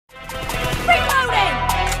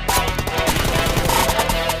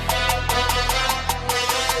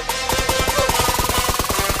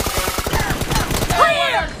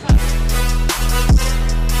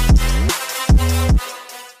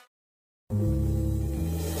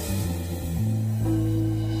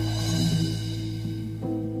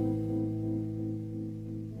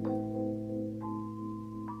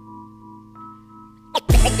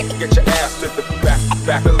get your ass to the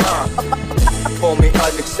back of line. Call me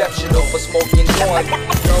unexceptional for smoking joint.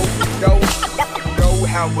 Know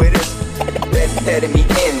how it is. Letting me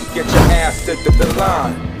in, get your ass to the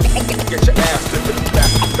line. Get your ass to the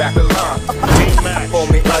back of line. Call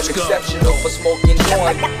me unexceptional for smoking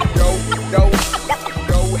joint.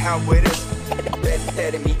 Know how it is.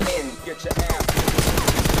 Letting me in, get your ass.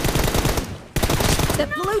 The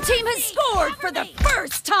blue team has scored for the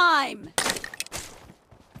first time!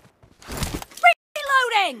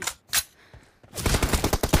 Reloading!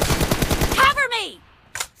 Cover me!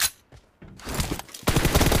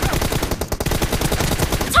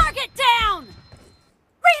 Target down!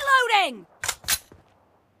 Reloading!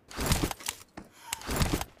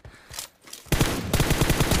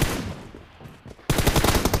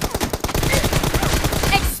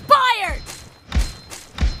 Expired!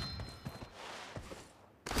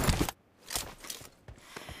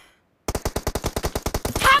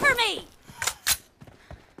 Cover me!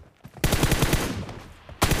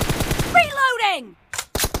 Reloading!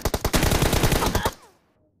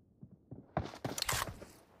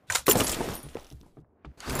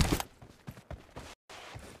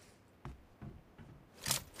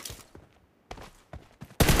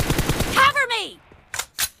 Cover me!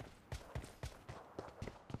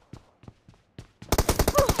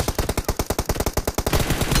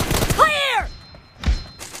 Clear!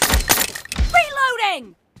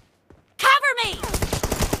 Reloading! Cover me!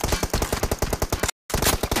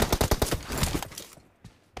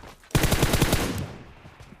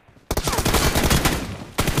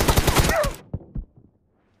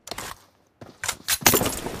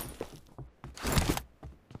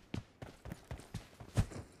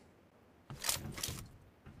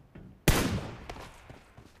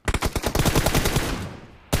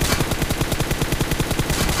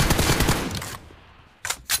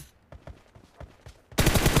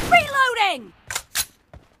 Reloading!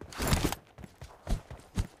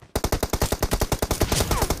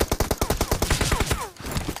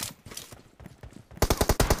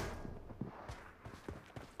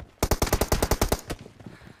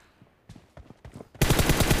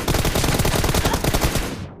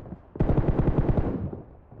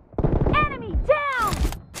 Enemy down!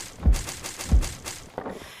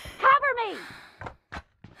 Cover me!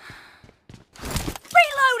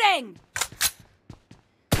 Reloading!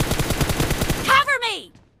 Cover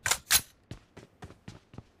me!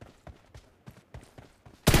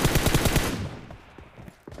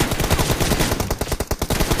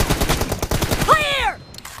 Clear!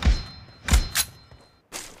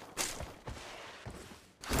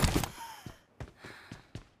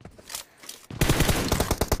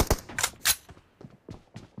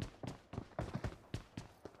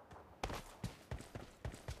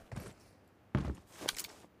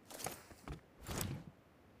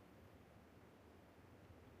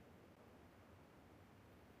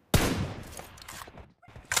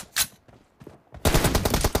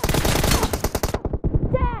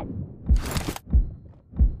 Dead!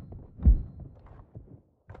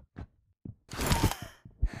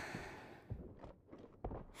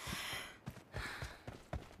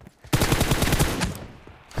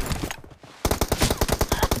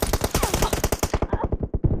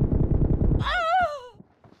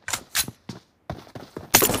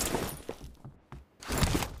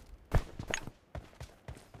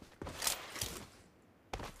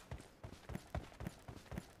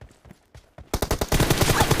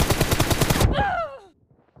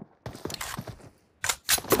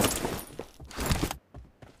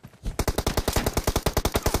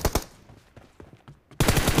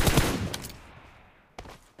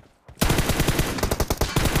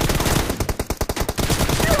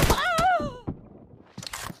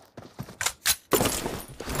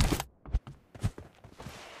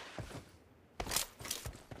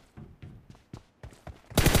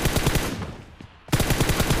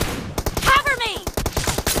 Cover me!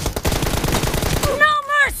 No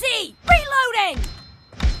mercy! Reloading!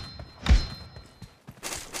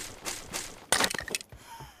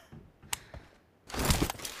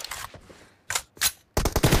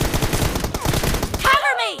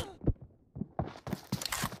 Cover me!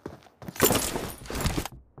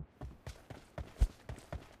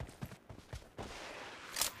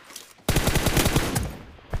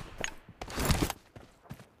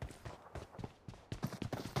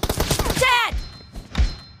 Dead!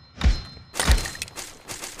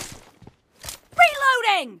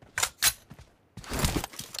 Reloading!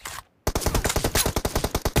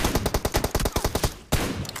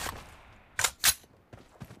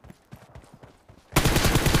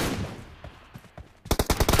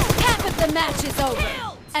 Half of the match is over,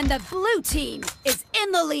 and the blue team is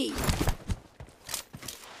in the lead.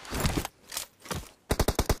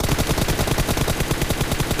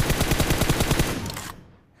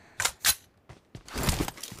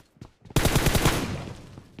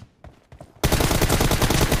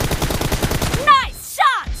 Nice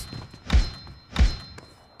shot!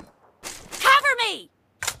 Cover me!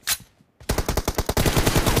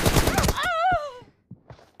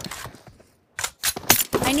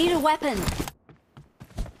 I need a weapon.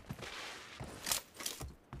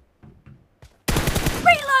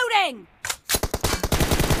 Reloading!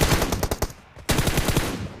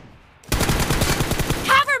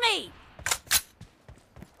 Cover me!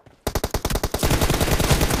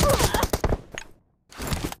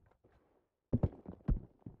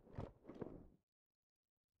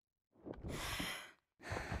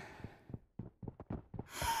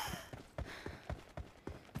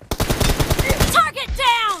 Target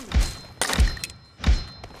down!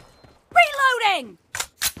 Reloading!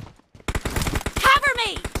 Cover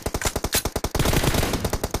me!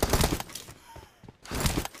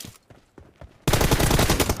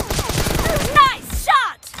 Nice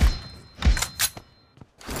shot!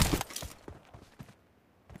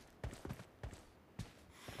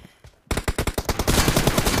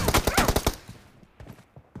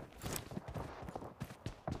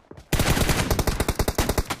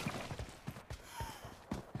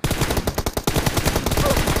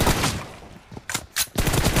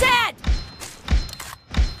 Dead!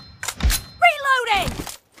 Reloading!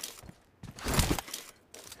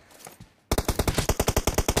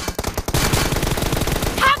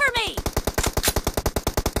 Cover me!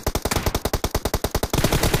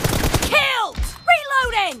 Killed!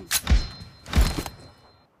 Reloading!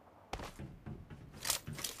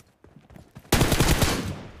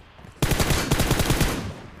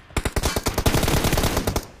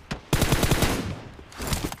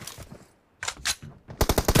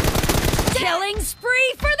 Killing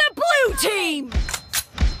spree for the blue team!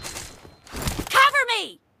 Cover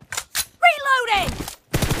me! Reloading!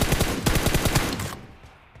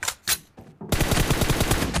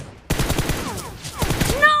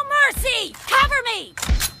 No mercy! Cover me!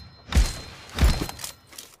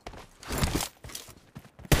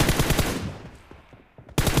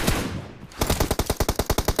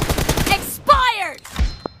 Expired!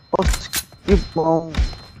 Que bom.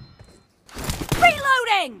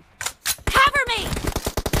 Reloading! Cover me!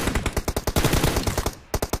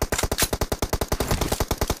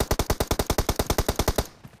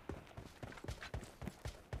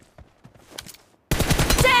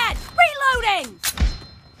 Dead! Reloading!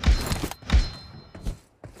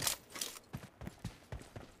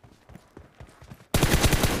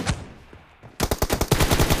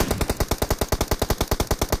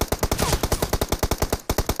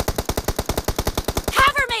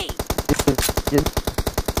 Cover me!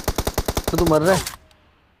 तू मर रहा है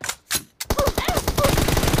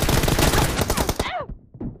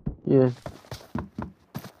ये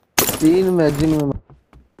 3 magazine में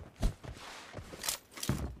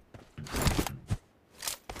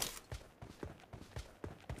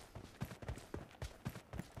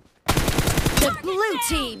The blue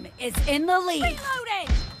team is in the lead. Reloading!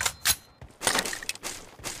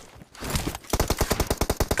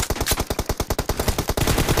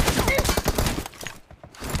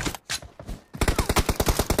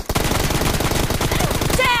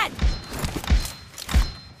 Dead!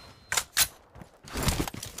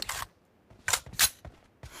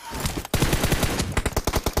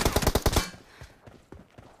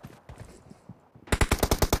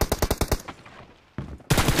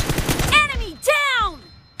 Enemy down!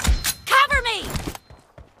 Cover me!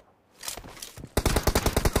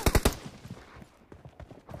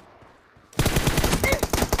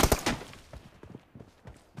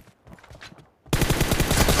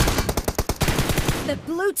 The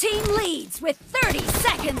blue team leads with 30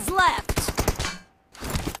 seconds left.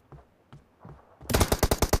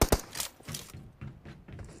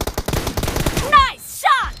 Nice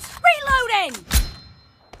shot! Reloading!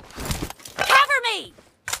 Cover me!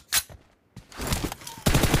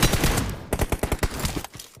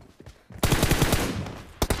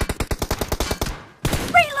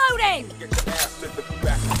 Reloading! Get your ass to the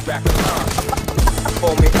back line.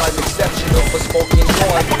 For me unexceptional for smoking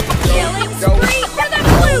joint. Killing spree for the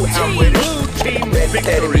blue team! Blue team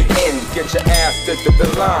victory. Get your ass to the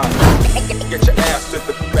line. Get your ass to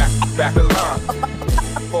the back line.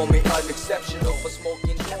 For me unexceptional.